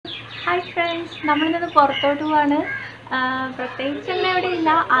Hi friends, നമ്മളിന്ന് പുറത്തോട്ട് പോവാണ്. പ്രത്യേകിച്ച് അങ്ങനെ എവിടെ ഇല്ല.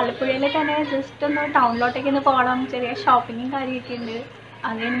 ആലപ്പുഴയിൽ തന്നെ ജസ്റ്റ് ഒന്ന് ടൗണിലോട്ടേക്ക് ഒന്ന് പോകണം. ചെറിയ ഷോപ്പിങ്ങും കാര്യമൊക്കെ ഉണ്ട്.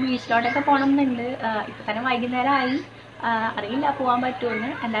 അതിന് ബീച്ചിലോട്ടൊക്കെ പോകണം എന്നുണ്ട്. ഇപ്പം തന്നെ വൈകുന്നേരമായി. അറിയില്ല പോകാൻ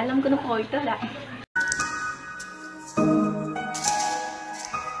പറ്റുമെന്ന്. എന്തായാലും നമുക്കൊന്ന് പോയിട്ട് വരാം.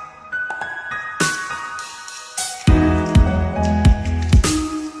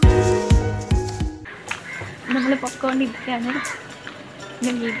 നമ്മൾ പൊക്കോണ്ടിരിക്കുകയാണ്.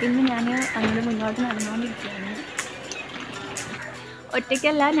 എൻ്റെ വീട്ടിൽ നിന്ന് ഞാൻ അങ്ങോട്ട് മുന്നോട്ട് നടന്നുകൊണ്ടിരിക്കുകയാണ്.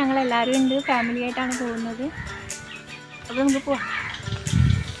 ഒറ്റയ്ക്കല്ല, ഞങ്ങളെല്ലാവരും ഉണ്ട്. ഫാമിലി ആയിട്ടാണ് പോകുന്നത്. അപ്പോൾ നമുക്ക് പോവാം.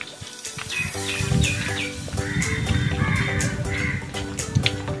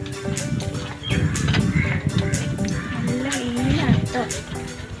 നല്ല വെയിലാണ് കേട്ടോ.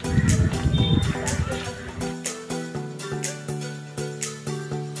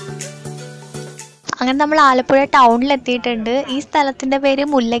 അങ്ങനെ നമ്മൾ ആലപ്പുഴ ടൗണിലെത്തിയിട്ടുണ്ട്. ഈ സ്ഥലത്തിൻ്റെ പേര്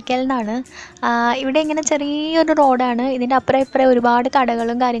മുല്ലയ്ക്കൽ എന്നാണ്. ഇവിടെ ഇങ്ങനെ ചെറിയൊരു റോഡാണ്. ഇതിൻ്റെ അപ്പുറം ഇപ്പുറം ഒരുപാട്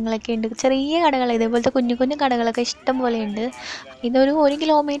കടകളും കാര്യങ്ങളൊക്കെ ഉണ്ട്. ചെറിയ കടകൾ, ഇതേപോലത്തെ കുഞ്ഞു കുഞ്ഞു കടകളൊക്കെ ഇഷ്ടം പോലെ ഉണ്ട്. ഇതൊരു 1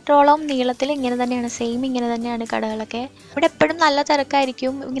 കിലോമീറ്ററോളം നീളത്തിൽ ഇങ്ങനെ തന്നെയാണ്, സെയിം ഇങ്ങനെ തന്നെയാണ് കടകളൊക്കെ. ഇവിടെ എപ്പോഴും നല്ല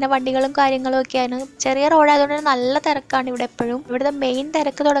തിരക്കായിരിക്കും. ഇങ്ങനെ വണ്ടികളും കാര്യങ്ങളും ഒക്കെയാണ്. ചെറിയ റോഡായതുകൊണ്ട് തന്നെ നല്ല തിരക്കാണ് ഇവിടെ എപ്പോഴും. ഇവിടുത്തെ മെയിൻ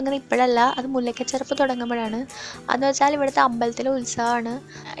തിരക്ക് തുടങ്ങുന്നത് ഇപ്പോഴല്ല, അത് മുല്ലയ്ക്കച്ചെറുപ്പ് തുടങ്ങുമ്പോഴാണ്. അതെന്ന് വെച്ചാൽ ഇവിടുത്തെ അമ്പലത്തിലെ ഉത്സവമാണ്.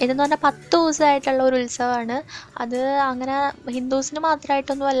 ഇതെന്ന് പറഞ്ഞാൽ 10 ദിവസമായിട്ടുള്ള ഒരു ഉത്സവമാണ്. അത് അങ്ങനെ ഹിന്ദുസിന്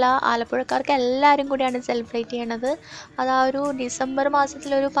മാത്രമായിട്ടൊന്നുമല്ല, ആലപ്പുഴക്കാർക്ക് എല്ലാവരും കൂടിയാണ് സെലിബ്രേറ്റ് ചെയ്യണത്. അത് ആ ഒരു ഡിസംബർ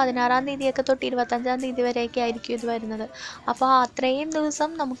മാസത്തിലൊരു 16-ാം തീയതിയൊക്കെ തൊട്ട് 25-ാം തീയതി വരെയൊക്കെ ആയിരിക്കും ഇത് വരുന്നത്. അപ്പോൾ അത്രയും ദിവസം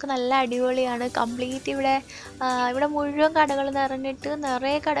നമുക്ക് നല്ല അടിപൊളിയാണ്. കംപ്ലീറ്റ് ഇവിടെ മുഴുവൻ കടകൾ നിറഞ്ഞിട്ട്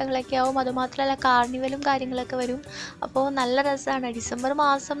നിറയെ കടകളൊക്കെ ആവും. അതുമാത്രമല്ല കാർണിവലും കാര്യങ്ങളൊക്കെ വരും. അപ്പോൾ നല്ല രസമാണ്. ഡിസംബർ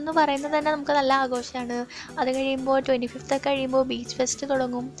മാസം എന്ന് പറയുന്നത് തന്നെ നമുക്ക് നല്ല ആഘോഷമാണ്. അത് കഴിയുമ്പോൾ 25th ഒക്കെ കഴിയുമ്പോൾ ബീച്ച് ഫെസ്റ്റ്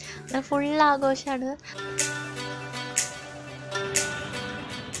തുടങ്ങും. അങ്ങനെ ഫുൾ ആഘോഷമാണ്.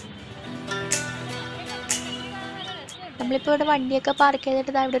 നമ്മളിപ്പോൾ ഇവിടെ വണ്ടിയൊക്കെ പാർക്ക്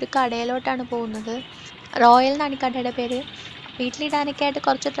ചെയ്തിട്ട് ഇവിടെ ഒരു കടയിലോട്ടാണ് പോകുന്നത്. റോയൽ എന്നാണ് ഈ കടയുടെ പേര്. വീട്ടിലിടാനൊക്കെ ആയിട്ട്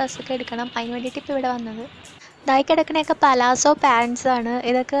കുറച്ച് ഡ്രസ്സൊക്കെ എടുക്കണം. അതിന് വേണ്ടിയിട്ട് ഇപ്പോൾ ഇവിടെ വന്നത്. ഇതായി കിടക്കണയൊക്കെ പലാസോ പാൻസ് ആണ്.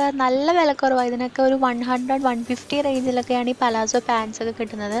 ഇതൊക്കെ നല്ല വിലക്കുറവാണ്. ഇതിനൊക്കെ ഒരു 100-150 റേഞ്ചിലൊക്കെയാണ് ഈ പലാസോ പാൻസ് ഒക്കെ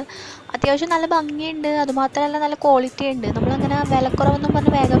കിട്ടുന്നത്. അത്യാവശ്യം നല്ല ഭംഗിയുണ്ട്. അതുമാത്രമല്ല നല്ല ക്വാളിറ്റി ഉണ്ട്. നമ്മളങ്ങനെ വിലക്കുറവെന്നും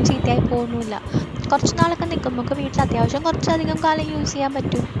പറഞ്ഞ് വേഗം ചീത്തയായി പോകുന്നില്ല. കുറച്ച് നാളൊക്കെ നിൽക്കും. നമുക്ക് വീട്ടിൽ അത്യാവശ്യം കുറച്ചധികം കാലം യൂസ് ചെയ്യാൻ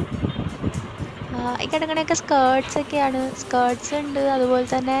പറ്റും. ഈ കിടക്കണയൊക്കെ സ്കേർട്സൊക്കെയാണ്. സ്കേർട്സ് ഉണ്ട്. അതുപോലെ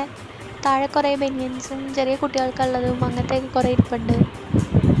തന്നെ താഴെ കുറേ ബനിയൻസും ചെറിയ കുട്ടികൾക്കുള്ളതും അങ്ങനത്തെയൊക്കെ കുറേ ഇരിപ്പുണ്ട്.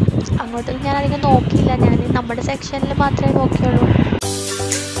 അങ്ങോട്ടൊന്നും ഞാൻ അധികം നോക്കിയില്ല. ഞാൻ നമ്മുടെ സെക്ഷനിൽ മാത്രമേ നോക്കിയുള്ളൂ.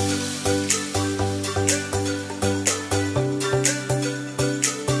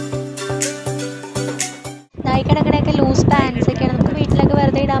 ഇതായി കിടക്കണയൊക്കെ ലൂസ് പാൻസൊക്കെയാണ്. നമുക്ക് വീട്ടിലൊക്കെ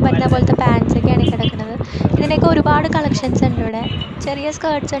വെറുതെ ഇടാൻ പറ്റുന്ന പോലത്തെ പാൻസൊക്കെയാണ് ഈ കിടക്കുന്നത്. ഇതിനൊക്കെ ഒരുപാട് കളക്ഷൻസ് ഉണ്ട് ഇവിടെ. ചെറിയ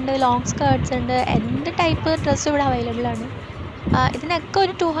സ്കേർട്സ് ഉണ്ട്, ലോങ് സ്കേർട്സ് ഉണ്ട്. എന്ത് ടൈപ്പ് ഡ്രസ്സും ഇവിടെ അവൈലബിൾ ആണ്. ഇതിനൊക്കെ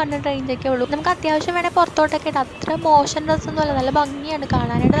ഒരു 200 റേഞ്ചൊക്കെ ഉള്ളൂ. നമുക്ക് അത്യാവശ്യം വേണേൽ പുറത്തോട്ടൊക്കെ ഇടാം. അത്ര മോശം ഡ്രസ്സൊന്നുമല്ല, നല്ല ഭംഗിയാണ്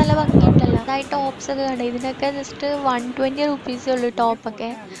കാണാനായിട്ട്. നല്ല ഭംഗിയുണ്ടല്ലോ. അതായി ടോപ്സൊക്കെ കണ്ടു. ഇതിനൊക്കെ ജസ്റ്റ് 120 റുപ്പീസേ ഉള്ളൂ ടോപ്പൊക്കെ.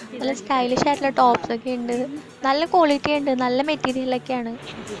 നല്ല സ്റ്റൈലിഷ് ആയിട്ടുള്ള ടോപ്സൊക്കെ ഉണ്ട്. നല്ല ക്വാളിറ്റി ഉണ്ട്. നല്ല മെറ്റീരിയലൊക്കെയാണ്.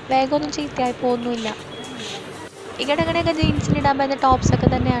 വേഗമൊന്നും ചീത്തയായി പോകുന്നില്ല. ഈ കിടക്കണയൊക്കെ ജീൻസിന് ഇടാൻ പറ്റുന്ന ടോപ്സൊക്കെ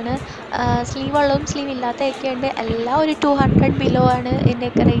തന്നെയാണ്. സ്ലീവ് ഉള്ളതും സ്ലീവ് ഇല്ലാത്തതൊക്കെ ഉണ്ട്. എല്ലാം ഒരു 200 ബിലോ ആണ്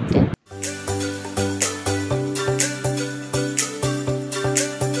ഇതിൻ്റെയൊക്കെ റേറ്റ്.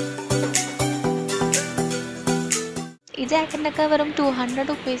 ഈ ജാക്കറ്റിനൊക്കെ വെറും 200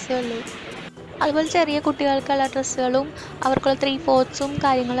 റുപ്പീസേ ഉള്ളൂ. അതുപോലെ ചെറിയ കുട്ടികൾക്കുള്ള ഡ്രസ്സുകളും അവർക്കുള്ള 3/4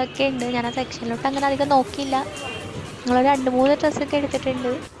 കാര്യങ്ങളൊക്കെ ഉണ്ട്. ഞാൻ ആ സെക്ഷനിലോട്ട് അങ്ങനെ അധികം നോക്കിയില്ല. ഞങ്ങൾ 2-3 ഡ്രസ്സൊക്കെ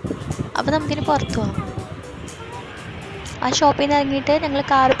എടുത്തിട്ടുണ്ട്. അപ്പോൾ നമുക്കിനി പുറത്തു പോകാം. ആ ഷോപ്പിൽ നിന്ന് ഇറങ്ങിയിട്ട് ഞങ്ങൾ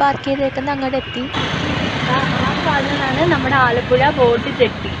കാർ പാർക്ക് ചെയ്തേക്കുന്ന അങ്ങോട്ട് എത്തി. ആ കാണുന്നതാണ് നമ്മുടെ ആലപ്പുഴ ബോട്ട്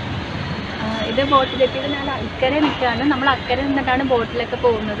ജെട്ടി. ഇത് ബോട്ട് ജെട്ടിയിൽ ഞാൻ അക്കരെ നിൽക്കുകയാണ്. നമ്മൾ അക്കരെ നിന്നിട്ടാണ് ബോട്ടിലൊക്കെ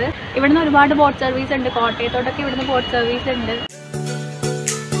പോകുന്നത്. ഇവിടുന്ന് ഒരുപാട് ബോട്ട് സർവീസ് ഉണ്ട്. കോട്ടയത്തോട്ടൊക്കെ ഇവിടുന്ന് ബോട്ട് സർവീസ് ഉണ്ട്.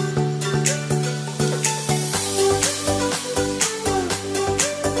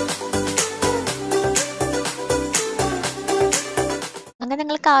 അങ്ങനെ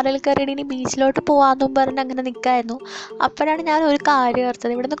ഞങ്ങൾ കാറിൽ കയറിയിട്ട് ഇനി ബീച്ചിലോട്ട് പോകാമെന്നും പറഞ്ഞ് അങ്ങനെ നിൽക്കായിരുന്നു. അപ്പോഴാണ് ഞാൻ ഒരു കാര്യം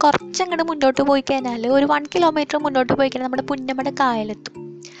ഓർത്തത്. ഇവിടുന്ന് കുറച്ചങ്ങോട്ട് മുന്നോട്ട് പോയി കഴിഞ്ഞാൽ ഒരു 1 കിലോമീറ്റർ മുന്നോട്ട് പോയി കഴിഞ്ഞാൽ നമ്മുടെ പുന്നമട കായലെത്തും.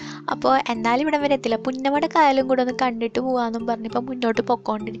 അപ്പോൾ എന്നാലും ഇവിടെ വരെ എത്തില്ല. പുന്നമട കായലും കൂടെ ഒന്ന് കണ്ടിട്ട് പോകാമെന്നും പറഞ്ഞിപ്പോൾ മുന്നോട്ട്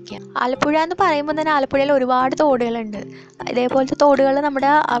പൊയ്ക്കൊണ്ടിരിക്കുക. ആലപ്പുഴ എന്ന് പറയുമ്പോൾ തന്നെ ആലപ്പുഴയിൽ ഒരുപാട് തോടുകളുണ്ട്. ഇതേപോലത്തെ തോടുകൾ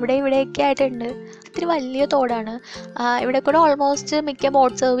നമ്മുടെ അവിടെ ഇവിടെയൊക്കെ ആയിട്ടുണ്ട്. ഇത്തിരി വലിയ തോടാണ്. ഇവിടെ കൂടെ ഓൾമോസ്റ്റ് മിക്ക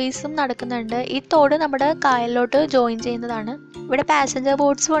ബോട്ട് സർവീസും നടക്കുന്നുണ്ട്. ഈ തോട് നമ്മുടെ കായലിലോട്ട് ജോയിൻ ചെയ്യുന്നതാണ്. ഇവിടെ പാസഞ്ചർ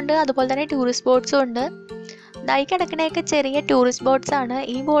ബോട്ട്സും ഉണ്ട്, അതുപോലെ തന്നെ ടൂറിസ്റ്റ് ബോട്ട്സും ഉണ്ട്. ഇതായി കിടക്കണയൊക്കെ ചെറിയ ടൂറിസ്റ്റ് ബോട്ട്സ് ആണ്.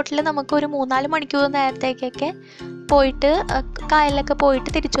 ഈ ബോട്ടിൽ നമുക്ക് ഒരു 3-4 മണിക്കൂർ നേരത്തേക്കൊക്കെ പോയിട്ട് കായലിലൊക്കെ പോയിട്ട്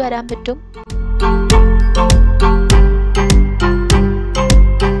തിരിച്ചു വരാൻ പറ്റും.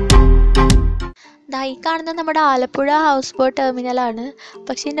 ഈ കാണുന്നത് നമ്മുടെ ആലപ്പുഴ ഹൗസ് ബോട്ട് ടെർമിനലാണ്.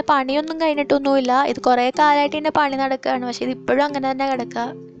 പക്ഷെ ഇതിൻ്റെ പണിയൊന്നും കഴിഞ്ഞിട്ടൊന്നുമില്ല. ഇത് കുറേ കാലമായിട്ട് ഇതിൻ്റെ പണി നടക്കുകയാണ്. പക്ഷെ ഇത് ഇപ്പോഴും അങ്ങനെ തന്നെ കിടക്കുക.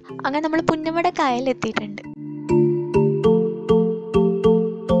 അങ്ങനെ നമ്മൾ പുന്നമട കായൽ എത്തിയിട്ടുണ്ട്.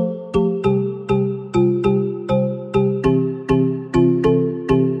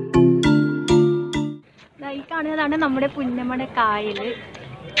 ഈ കാണുന്നതാണ് നമ്മുടെ പുന്നമട കായൽ.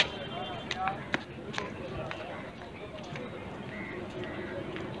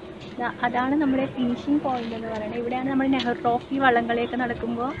 അതാണ് നമ്മുടെ ഫിനിഷിംഗ് പോയിന്റ് എന്ന് പറയുന്നത്. ഇവിടെയാണ് നമ്മൾ നെഹ്റു ട്രോഫി വള്ളംകളിയൊക്കെ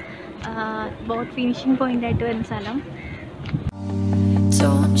നടക്കുമ്പോൾ ബോട്ട് ഫിനിഷിംഗ് പോയിന്റ് ആയിട്ട് വരുന്ന സ്ഥലം.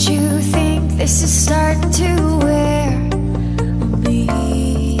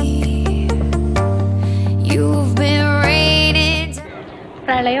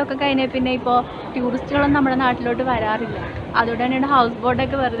 പ്രളയമൊക്കെ കഴിഞ്ഞാൽ പിന്നെ ഇപ്പോൾ ടൂറിസ്റ്റുകളൊന്നും നമ്മുടെ നാട്ടിലോട്ട് വരാറില്ല. അതുകൊണ്ട് തന്നെയാണ് ഹൗസ്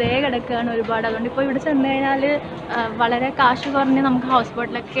ബോട്ടൊക്കെ വെറുതെ കിടക്കുകയാണ് ഒരുപാട്. അതുകൊണ്ട് ഇപ്പോൾ ഇവിടെ ചെന്ന് കഴിഞ്ഞാൽ വളരെ കാശ് കുറഞ്ഞ് നമുക്ക് ഹൗസ്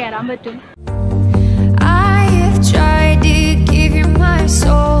ബോട്ടിലൊക്കെ കയറാൻ പറ്റും.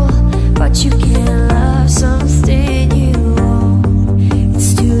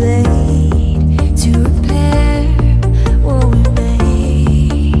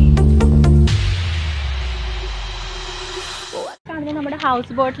 നമ്മുടെ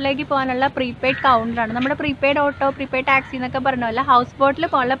ഹൗസ് ബോട്ടിലേക്ക് പോകാനുള്ള പ്രീപെയ്ഡ് കൗണ്ടറാണ്. നമ്മുടെ പ്രീപെയ്ഡ് ഓട്ടോ, പ്രീപെയ്ഡ് ടാക്സി എന്നൊക്കെ പറഞ്ഞല്ലോ, ഹൗസ് ബോട്ടിൽ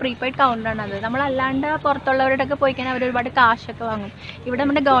പോകാനുള്ള പ്രീപെയ്ഡ് കൗണ്ടറാണ് അത്. നമ്മളല്ലാണ്ട് പുറത്തുള്ളവരോടൊക്കെ പോയി കഴിഞ്ഞാൽ അവർ ഒരുപാട് കാശൊക്കെ വാങ്ങും. ഇവിടെ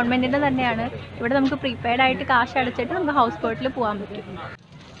നമ്മുടെ ഗവൺമെൻറ്റിൻ്റെ തന്നെയാണ്. ഇവിടെ നമുക്ക് പ്രീപെയ്ഡ് ആയിട്ട് കാശ് അടച്ചിട്ട് നമുക്ക് ഹൗസ് ബോട്ടിൽ പോകാൻ പറ്റും.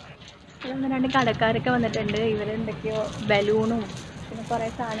 ഇവിടെ 2 കടക്കാരൊക്കെ വന്നിട്ടുണ്ട്. ഇവരെന്തൊക്കെയോ ബലൂണും പിന്നെ കുറേ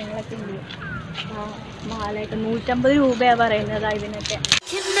സാധനങ്ങളൊക്കെ ഉണ്ട്. മാലയൊക്കെ 150 രൂപയാണ് പറയുന്നത് ഇതിനൊക്കെ.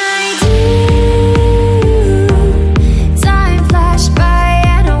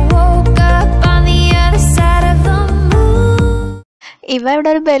 ഇവ ഇവിടെ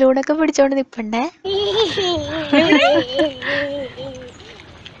ഒരു ബലൂണൊക്കെ പിടിച്ചോണ്ട് നിപ്പണ്ടേ.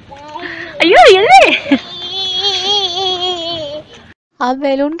 അയ്യോ ആ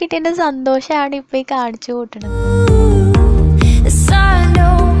ബലൂൺ കിട്ടിയതിന്റെ സന്തോഷമാണ് ഇപ്പൊ ഈ കാണിച്ചു കൂട്ടണത്.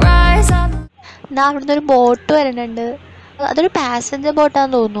 അവിടുന്ന് ഒരു ബോട്ട് വരുന്നുണ്ട്. അതൊരു പാസഞ്ചർ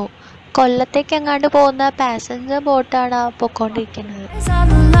ബോട്ടാന്ന് തോന്നുന്നു. കൊല്ലത്തേക്ക് എങ്ങാണ്ട് പോകുന്ന പാസഞ്ചർ ബോട്ടാണ് പൊക്കോണ്ടിരിക്കുന്നത്.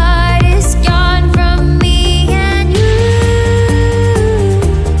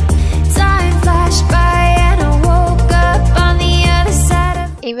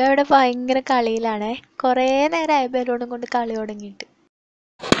 ഇവ ഇവിടെ ഭയങ്കര കളിയിലാണേ. കുറേ നേരമായി ബലൂണും കൊണ്ട് കളി തുടങ്ങിയിട്ട്.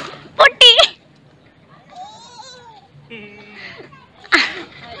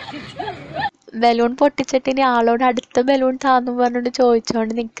 ബലൂൺ പൊട്ടിച്ചിട്ട് ഇനി ആളോട് അടുത്ത ബലൂൺ താന്നും പറഞ്ഞോണ്ട്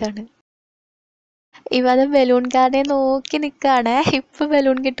ചോദിച്ചോണ്ട് നിക്കാണ്. ഇവ അത് ബലൂൺകാരനെ നോക്കി നിക്കാണേ. ഇപ്പൊ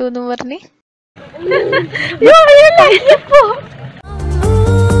ബലൂൺ കിട്ടൂന്ന് പറഞ്ഞ്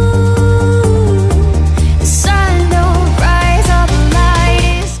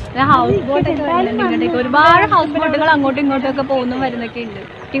ഹൗസ് ബോട്ടൊക്കെ വരുന്നുണ്ട്. ഒരുപാട് ഹൗസ് ബോട്ടുകൾ അങ്ങോട്ടും ഇങ്ങോട്ടും ഒക്കെ പോകുന്നു വരുന്നൊക്കെ ഉണ്ട്.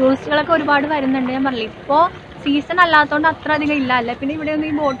 ടൂറിസ്റ്റുകളൊക്കെ ഒരുപാട് വരുന്നുണ്ട്. ഞാൻ പറഞ്ഞില്ല, ഇപ്പോൾ സീസൺ അല്ലാത്തതുകൊണ്ട് അത്ര അധികം ഇല്ല. അല്ല പിന്നെ ഇവിടെ ഒന്നും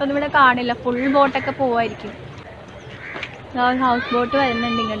ഈ ബോട്ടൊന്നും ഇവിടെ കാണില്ല. ഫുൾ ബോട്ടൊക്കെ പോവായിരിക്കും. ഹൗസ് ബോട്ട്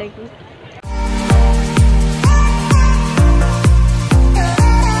വരുന്നുണ്ട് ഇങ്ങോട്ടേക്ക്.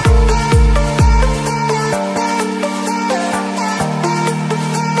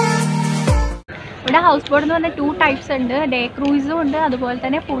 ഇവിടെ ഹൗസ് ബോട്ട് എന്ന് പറഞ്ഞാൽ 2 ടൈപ്സ് ഉണ്ട്. ഡേ ക്രൂയിസും ഉണ്ട്, അതുപോലെ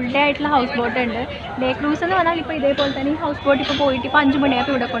തന്നെ ഫുൾ ഡേ ആയിട്ടുള്ള ഹൗസ് ബോട്ട് ഉണ്ട്. ഡേ ക്രൂസ് എന്ന് പറഞ്ഞാൽ ഇപ്പോൾ ഇതേപോലെ തന്നെ ഈ ഹൗസ് ബോട്ട് ഇപ്പോൾ പോയിട്ട് ഇപ്പോൾ 5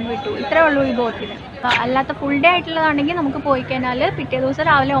 മണിയായപ്പോൾ ഇവിടെ കൊണ്ട് വിട്ടു. ഇത്രേ ഉള്ളൂ ഈ ബോട്ടിന്. അല്ലാത്ത ഫുൾ ഡേ ആയിട്ടുള്ളതാണെങ്കിൽ നമുക്ക് പോയി കഴിഞ്ഞാൽ പിറ്റേ ദിവസം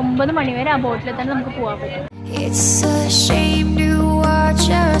രാവിലെ 9 മണി വരെ ആ ബോട്ടിൽ തന്നെ നമുക്ക് പോകാൻ പറ്റും.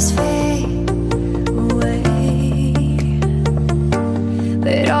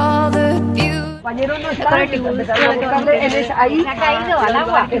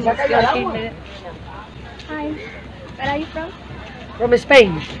 Hi, where are you from? From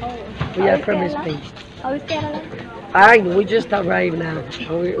Spain. Oh, We are from Spain. How is Kerala? Fine, we just arrived now.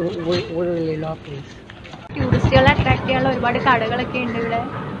 We really love this. ടൂറിസ്റ്റുകളെ അട്രാക്ട് ചെയ്യാനുള്ള ഒരുപാട് കടകളൊക്കെ ഉണ്ട് ഇവിടെ.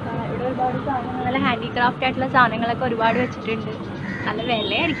 ഇവിടെ ഒരുപാട് സാധനങ്ങൾ, നല്ല ഹാൻഡിക്രാഫ്റ്റ് ആയിട്ടുള്ള സാധനങ്ങളൊക്കെ ഒരുപാട് വെച്ചിട്ടുണ്ട്. നല്ല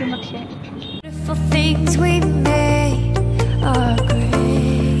വിലയായിരിക്കും പക്ഷേ.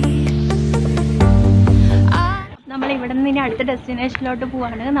 നമ്മൾ ഇവിടെ നിന്ന് ഇനി അടുത്ത ഡെസ്റ്റിനേഷനിലോട്ട്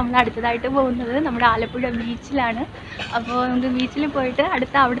പോവാണ്. നമ്മൾ അടുത്തതായിട്ട് പോകുന്നത് നമ്മുടെ ആലപ്പുഴ ബീച്ചിലാണ്. അപ്പോൾ നമുക്ക് ബീച്ചിൽ പോയിട്ട്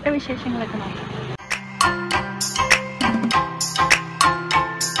അവിടുത്തെ വിശേഷങ്ങളൊക്കെ നോക്കാം.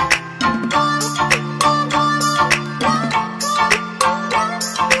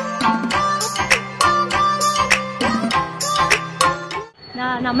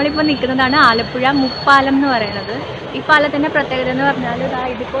 നമ്മളിപ്പോൾ നിൽക്കുന്നതാണ് ആലപ്പുഴ മുപ്പാലം എന്ന് പറയുന്നത്. ഈ പാലത്തിൻ്റെ പ്രത്യേകത എന്ന് പറഞ്ഞാൽ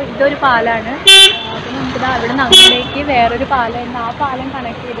ഇതൊരു പാലമാണ്. പിന്നെ നമുക്ക് അവിടെ നിന്ന് അങ്ങോട്ടേക്ക് വേറൊരു പാലമുണ്ട്. ആ പാലം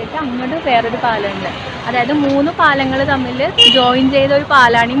കണക്ട് ചെയ്തിട്ട് അങ്ങോട്ട് വേറൊരു പാലമുണ്ട്. അതായത് 3 പാലങ്ങൾ തമ്മിൽ ജോയിൻ ചെയ്ത ഒരു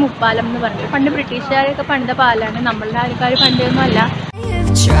പാലാണ് ഈ മുപ്പാലം എന്ന് പറഞ്ഞത്. പണ്ട് ബ്രിട്ടീഷുകാരൊക്കെ പണിത പാലാണ്. നമ്മളുടെ ആൾക്കാർ പണ്ടൊന്നും അല്ല.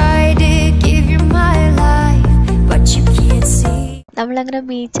 നമ്മളങ്ങനെ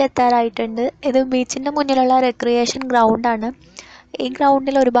ബീച്ച് എത്താറായിട്ടുണ്ട്. ഇത് ബീച്ചിൻ്റെ മുന്നിലുള്ള റെക്രിയേഷൻ ഗ്രൗണ്ടാണ്. ഈ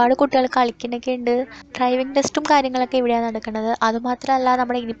ഗ്രൗണ്ടിൽ ഒരുപാട് കുട്ടികൾ കളിക്കുന്നൊക്കെ ഉണ്ട്. ഡ്രൈവിംഗ് ടെസ്റ്റും കാര്യങ്ങളൊക്കെ ഇവിടെയാണ് നടക്കുന്നത്. അതുമാത്രമല്ല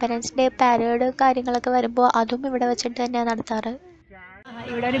നമ്മുടെ ഇൻഡിപെൻഡൻസ് ഡേ പരേഡ് കാര്യങ്ങളൊക്കെ വരുമ്പോൾ അതും ഇവിടെ വെച്ചിട്ട് തന്നെയാണ് നടത്താറ്.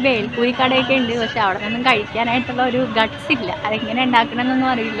 ഇവിടെ ഒരു ബേൽപൂരി കടയൊക്കെ ഉണ്ട്. പക്ഷെ അവിടെ നിന്നും കഴിക്കാനായിട്ടുള്ള ഒരു ഗട്ട്സ് ഇല്ല. അതെങ്ങനെ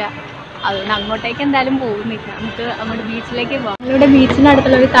ഉണ്ടാക്കണമെന്നൊന്നും അറിയില്ല. അതുകൊണ്ട് അങ്ങോട്ടേക്ക് എന്തായാലും പോകുന്നില്ല. നമുക്ക് അങ്ങോട്ട് ബീച്ചിലേക്ക് പോകാം. ഇവിടെ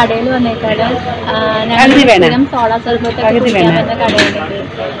ബീച്ചിനടുത്തുള്ള ഒരു കടയിൽ വന്നേക്കാണ്. ഞങ്ങൾ സോഡ സർബത്തൊക്കെ കുടിക്കാൻ വന്ന കടയിലുണ്ട്.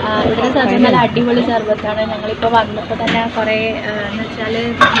 ഇവിടുത്തെ സർബത്ത് നല്ല അടിപൊളി സർബത്താണ്. ഞങ്ങളിപ്പോൾ വന്നപ്പോൾ തന്നെ കുറേ എന്ന് വെച്ചാൽ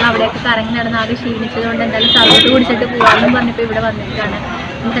നമ്മൾ അവിടെയൊക്കെ കറങ്ങി നടന്ന് ആകെ ക്ഷീണിച്ചതുകൊണ്ട് എന്തായാലും സർബത്ത് കുടിച്ചിട്ട് പോകാമെന്നും പറഞ്ഞപ്പോൾ ഇവിടെ വന്നേക്കാണ്.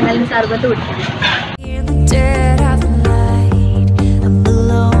 നമുക്ക് എന്തായാലും സർബത്ത് കുടിക്കാം.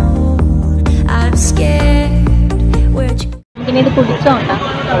 പിന്നെ ഇത് കുടിച്ചോണ്ടാ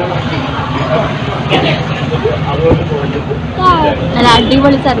നല്ല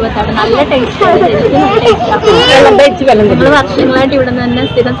അടിപൊളി സർബത്താണ്. നല്ല ടേസ്റ്റാണ്. നമ്മൾ വർഷങ്ങളായിട്ട് ഇവിടെ നിന്ന് തന്നെ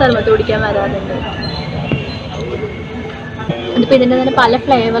സ്ഥിരം സർബത്ത് കുടിക്കാൻ വരാറുണ്ട്. ഇതിപ്പോൾ ഇതിൻ്റെ തന്നെ പല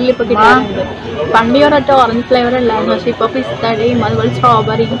ഫ്ലേവറിൽ ഇപ്പോൾ കിട്ടാറുണ്ട്. പണ്ട് ഒരൊറ്റ ഓറഞ്ച് ഫ്ലേവർ അല്ലായിരുന്നു. പക്ഷെ ഇപ്പോൾ പിസ്തടയും അതുപോലെ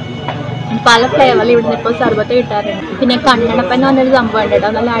സ്ട്രോബെറിയും പല ഫ്ലേവറിൽ ഇവിടുന്ന് ഇപ്പോൾ സർബത്ത് കിട്ടാറുണ്ട്. പിന്നെ കണ്ണടപ്പൻ എന്ന് പറഞ്ഞൊരു സംഭവം ഉണ്ട് കേട്ടോ.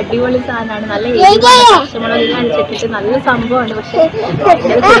 നല്ല അടിപൊളി സാധനമാണ്. നല്ല പച്ചമുളക് അടിച്ചിട്ടിട്ട് നല്ല സംഭവമാണ്. പക്ഷെ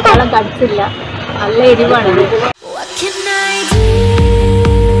കുട്ടികളെ കടിച്ചില്ല. നല്ല എരിവാണ്.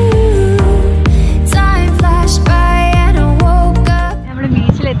 നമ്മൾ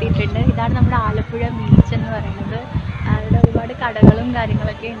ബീച്ചിലെത്തിയിട്ടുണ്ട്. ഇതാണ് നമ്മുടെ ആലപ്പുഴ ബീച്ച് എന്ന് പറയുന്നത്. അവിടെ ഒരുപാട് കടകളും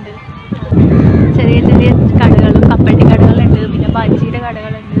കാര്യങ്ങളൊക്കെ ഉണ്ട്. ചെറിയ ചെറിയ കടകളും കപ്പലണ്ടി കടകളുണ്ട്. പിന്നെ ബജിയുടെ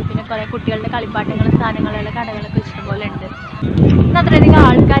കടകളുണ്ട്. പിന്നെ കുറേ കുട്ടികളുടെ കളിപ്പാട്ടങ്ങളും സാധനങ്ങളുള്ള കടകളൊക്കെ ഇഷ്ടംപോലെ ഉണ്ട്. ഇന്ന് അത്രയധികം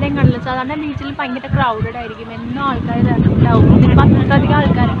ആൾക്കാരെയും കണ്ടില്ല. സാധാരണ ബീച്ചിൽ ഭയങ്കര ക്രൗഡഡ് ആയിരിക്കും. എന്നും ആൾക്കാർ ഉണ്ടാവും. ഇതിപ്പോൾ അത്രയധികം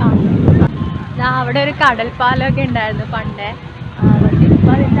ആൾക്കാരെ കാണും. അവിടെ ഒരു കടൽപ്പാലമൊക്കെ ഉണ്ടായിരുന്നു പണ്ടേ. പക്ഷെ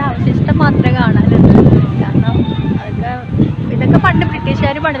ഇപ്പോൾ അതിൻ്റെ അവശിഷ്ടം മാത്രമേ കാണാനുള്ളൂ. കാരണം ഇതൊക്കെ പണ്ട്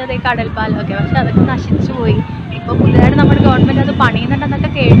ബ്രിട്ടീഷുകാർ പണിതത് ഈ കടൽപ്പാലമൊക്കെ. പക്ഷെ അതൊക്കെ നശിച്ചു പോയി. ഇപ്പോൾ പുതിയതായിട്ട് നമ്മുടെ ഗവൺമെൻറ് അത് പണിയുന്നുണ്ടെന്നൊക്കെ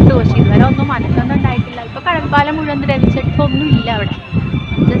കേട്ടു. പക്ഷെ ഇതുവരെ ഒന്നും മനസ്സൊന്നും ഉണ്ടായിട്ടില്ല. ഇപ്പോൾ കടൽപ്പാലം മുഴുവൻ ദ്രവിച്ചിട്ട് ഒന്നും ഇല്ല അവിടെ.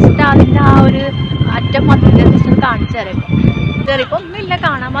 ജസ്റ്റ് അതിൻ്റെ ആ ഒരു അറ്റം മാത്രം ജസ്റ്റ് കാണിച്ചു തരാം. ചെറിയപ്പോൾ ഒന്നുമില്ല,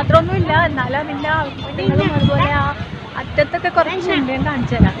 കാണാൻ മാത്രമൊന്നുമില്ല. എന്നാലും അതിൻ്റെ അവശിഷ്ടങ്ങളും അതുപോലെ ആ അറ്റത്തൊക്കെ കുറച്ചുണ്ട്. ഞാൻ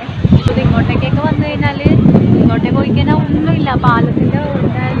കാണിച്ചു തരാം. ഇപ്പോൾ ഇങ്ങോട്ടേക്കൊക്കെ വന്നു കഴിഞ്ഞാൽ ഇങ്ങോട്ടേക്ക് പോയി കഴിഞ്ഞാൽ ഒന്നുമില്ല. പാലത്തിൻ്റെ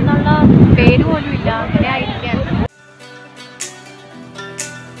എന്നുള്ള പേര് പോലും ഇല്ല. അങ്ങനെ ആയിരിക്കുകയാണ്.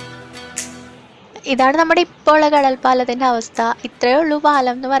 ഇതാണ് നമ്മുടെ ഇപ്പോൾ ഉള്ള കടൽപ്പാലത്തിൻ്റെ അവസ്ഥ. ഇത്രയേ ഉള്ളൂ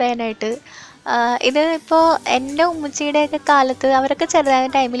പാലം എന്ന് പറയാനായിട്ട്. ഇത് ഇപ്പോൾ എൻ്റെ ഉമ്മച്ചിയുടെയൊക്കെ കാലത്ത് അവരൊക്കെ ചെറുതായ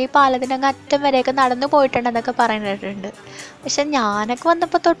ടൈമിൽ ഈ പാലത്തിൻ്റെ അങ്ങ് അറ്റം വരെയൊക്കെ നടന്നു പോയിട്ടുണ്ടെന്നൊക്കെ പറഞ്ഞിട്ടുണ്ട്. പക്ഷെ ഞാനൊക്കെ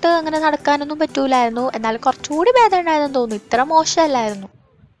വന്നപ്പോൾ തൊട്ട് അങ്ങനെ നടക്കാനൊന്നും പറ്റൂലായിരുന്നു. എന്നാൽ കുറച്ചുകൂടി ഭേദം ഉണ്ടായിരുന്നു തോന്നുന്നു. ഇത്ര മോശമല്ലായിരുന്നു.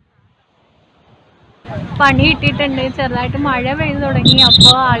 പണി കിട്ടിയിട്ടുണ്ട്. ചെറുതായിട്ട് മഴ പെയ്തു തുടങ്ങി.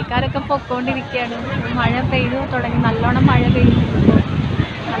 അപ്പോൾ ആൾക്കാരൊക്കെ പൊക്കോണ്ടിരിക്കുകയാണ്. മഴ പെയ്തു തുടങ്ങി. നല്ലോണം മഴ പെയ്യുന്നുണ്ട്.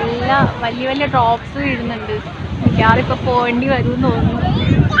 നല്ല വലിയ വലിയ ഡ്രോപ്സ് വീഴുന്നുണ്ട്. മിക്കവാറും ഇപ്പോൾ പോകേണ്ടി വരുമെന്ന് തോന്നുന്നു.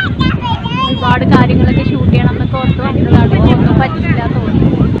 ഒരുപാട് കാര്യങ്ങളൊക്കെ ഷൂട്ട് ചെയ്യണം എന്നൊക്കെ ഓർത്ത് വന്നതാണ്. ഒന്നും പറ്റില്ല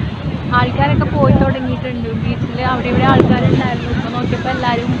തോന്നുന്നു. ആൾക്കാരൊക്കെ പോയി തുടങ്ങിയിട്ടുണ്ട് ബീച്ചിൽ. അവിടെ ഇവിടെ ആൾക്കാരുണ്ടായിരുന്നു. ഇപ്പോൾ നോക്കിയപ്പോൾ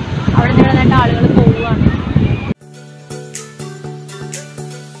എല്ലാവരും അവിടെ നിന്ന് രണ്ട് ആളുകൾ പോവുകയാണ്.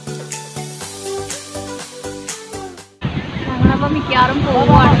 ഞങ്ങളപ്പോൾ മിക്കവാറും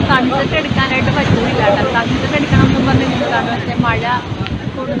പോവുകയാണ്. സൺസെറ്റ് എടുക്കാനായിട്ട് പറ്റുന്നില്ല കേട്ടോ. സൺസെറ്റ് എടുക്കണമെന്നും പറഞ്ഞിരുന്നതാണ്. പക്ഷേ മഴ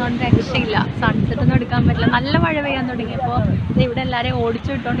കൂടുന്നതുകൊണ്ട് രക്ഷയില്ല. സൺസെറ്റ് ഒന്നും എടുക്കാൻ പറ്റില്ല. നല്ല മഴ പെയ്യാൻ തുടങ്ങിയപ്പോൾ ഇവിടെ എല്ലാവരെയും ഓടിച്ചു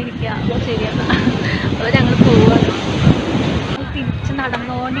വിട്ടോണ്ടിരിക്കുക. അപ്പോൾ ശരിയാണ്. അപ്പോൾ ഞങ്ങൾ പോവുകയാണ്. തിരിച്ച്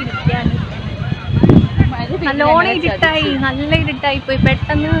നടന്നുകൊണ്ടിരിക്കുകയാണ്. നല്ലോണം ഇരുട്ടായി. നല്ല ഇരുട്ടായിപ്പോയി.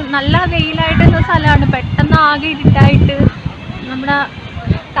 പെട്ടെന്ന് നല്ല വെയിലായിട്ടുള്ള സ്ഥലമാണ്. പെട്ടെന്ന് ആകെ ഇരുട്ടായിട്ട് നമ്മുടെ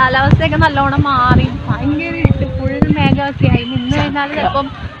കാലാവസ്ഥയൊക്കെ നല്ലോണം മാറി. ഭയങ്കര ഇരുട്ട്. ഫുൾ മേഘമൊക്കെ ആയി. നിന്ന് കഴിഞ്ഞാൽ ചിലപ്പം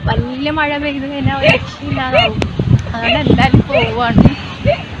വലിയ മഴ പെയ്ത് കഴിഞ്ഞാൽ ഒരു രക്ഷയില്ലാതാവും. അതുകൊണ്ട് എന്തായാലും പോവാണ്.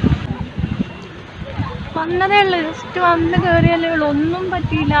 വന്നതേ ഉള്ളൂ. ജസ്റ്റ് വന്ന് കയറിയല്ലേ ഉള്ളൂ. ഒന്നും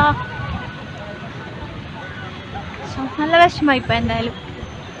പറ്റിയില്ല. നല്ല വിഷമമായി ഇപ്പം. എന്തായാലും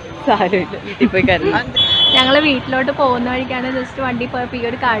സാരമില്ല, വീട്ടിൽ പോയി കയറണം. ഞങ്ങൾ വീട്ടിലോട്ട് പോകുന്ന വഴിക്കാണ് ജസ്റ്റ് വണ്ടി പോയപ്പോൾ ഈ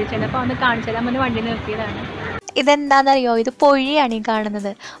ഒരു കാഴ്ചയാണ്. അപ്പോൾ ഒന്ന് കാണിച്ചു തരാൻ വേണ്ടി വണ്ടി നിർത്തിയതാണ്. ഇതെന്താണെന്നറിയോ? ഇത് പൊഴിയാണ് ഈ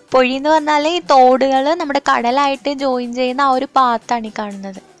കാണുന്നത്. പൊഴി എന്ന് പറഞ്ഞാൽ ഈ തോടുകൾ നമ്മുടെ കടലായിട്ട് ജോയിൻ ചെയ്യുന്ന ആ ഒരു പാത്താണ് ഈ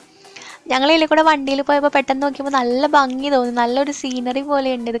കാണുന്നത്. ഞങ്ങൾ ഇതിൽ കൂടെ വണ്ടിയിൽ പോയപ്പോൾ പെട്ടെന്ന് നോക്കിയപ്പോൾ നല്ല ഭംഗി തോന്നി. നല്ലൊരു സീനറി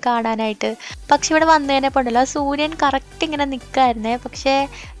പോലെയുണ്ട് ഇത് കാണാനായിട്ട്. പക്ഷെ ഇവിടെ വന്നു കഴിഞ്ഞപ്പോൾ ഉണ്ടല്ലോ സൂര്യൻ കറക്റ്റ് ഇങ്ങനെ നിൽക്കുമായിരുന്നേ. പക്ഷേ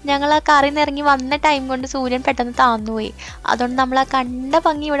ഞങ്ങൾ ആ കാറിൽ നിന്ന് ഇറങ്ങി വന്ന ടൈം കൊണ്ട് സൂര്യൻ പെട്ടെന്ന് താന്നുപോയി. അതുകൊണ്ട് നമ്മൾ ആ കണ്ട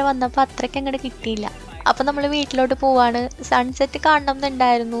ഭംഗി ഇവിടെ വന്നപ്പോൾ അത്രയ്ക്ക് അങ്ങോട്ട് കിട്ടിയില്ല. അപ്പോൾ നമ്മൾ വീട്ടിലോട്ട് പോവാണ്. സൺസെറ്റ് കാണണം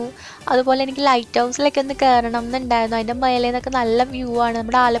എന്നുണ്ടായിരുന്നു. അതുപോലെ എനിക്ക് ലൈറ്റ് ഹൗസിലൊക്കെ ഒന്ന് കയറണം എന്നുണ്ടായിരുന്നു. അതിൻ്റെ മേലെ നിന്നൊക്കെ നല്ല വ്യൂ ആണ്.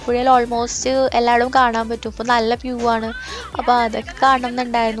 നമ്മുടെ ആലപ്പുഴയിൽ ഓൾമോസ്റ്റ് എല്ലായിടവും കാണാൻ പറ്റും. ഇപ്പോൾ നല്ല വ്യൂ ആണ്. അപ്പോൾ അതൊക്കെ കാണണം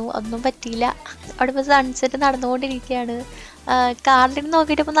എന്നുണ്ടായിരുന്നു. അതൊന്നും പറ്റിയില്ല. അവിടെ ഇപ്പോൾ സൺസെറ്റ് നടന്നുകൊണ്ടിരിക്കുകയാണ്. കാറിൽ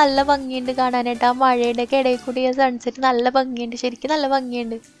നോക്കിയിട്ട് ഇപ്പോൾ നല്ല ഭംഗിയുണ്ട് കാണാനായിട്ട്. ആ മഴയുടെയൊക്കെ ഇടയിൽ കൂടി ആ സൺസെറ്റ് നല്ല ഭംഗിയുണ്ട്, ശരിക്കും നല്ല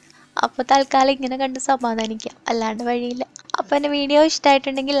ഭംഗിയുണ്ട്. അപ്പോൾ തൽക്കാലം ഇങ്ങനെ കണ്ട് സമാധാനിക്കാം, അല്ലാണ്ട് വഴിയില്ല. അപ്പോൾ എൻ്റെ വീഡിയോ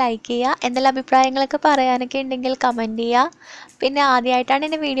ഇഷ്ടമായിട്ടുണ്ടെങ്കിൽ ലൈക്ക് ചെയ്യുക. എന്തെല്ലാം അഭിപ്രായങ്ങളൊക്കെ പറയാനൊക്കെ ഉണ്ടെങ്കിൽ കമൻറ്റ് ചെയ്യുക. പിന്നെ ആദ്യമായിട്ടാണ്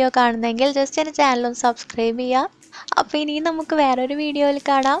എൻ്റെ വീഡിയോ കാണുന്നതെങ്കിൽ ജസ്റ്റ് എൻ്റെ ചാനലൊന്ന് സബ്സ്ക്രൈബ് ചെയ്യുക. അപ്പോൾ ഇനിയും നമുക്ക് വേറൊരു വീഡിയോയിൽ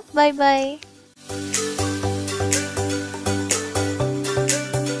കാണാം. Bye bye.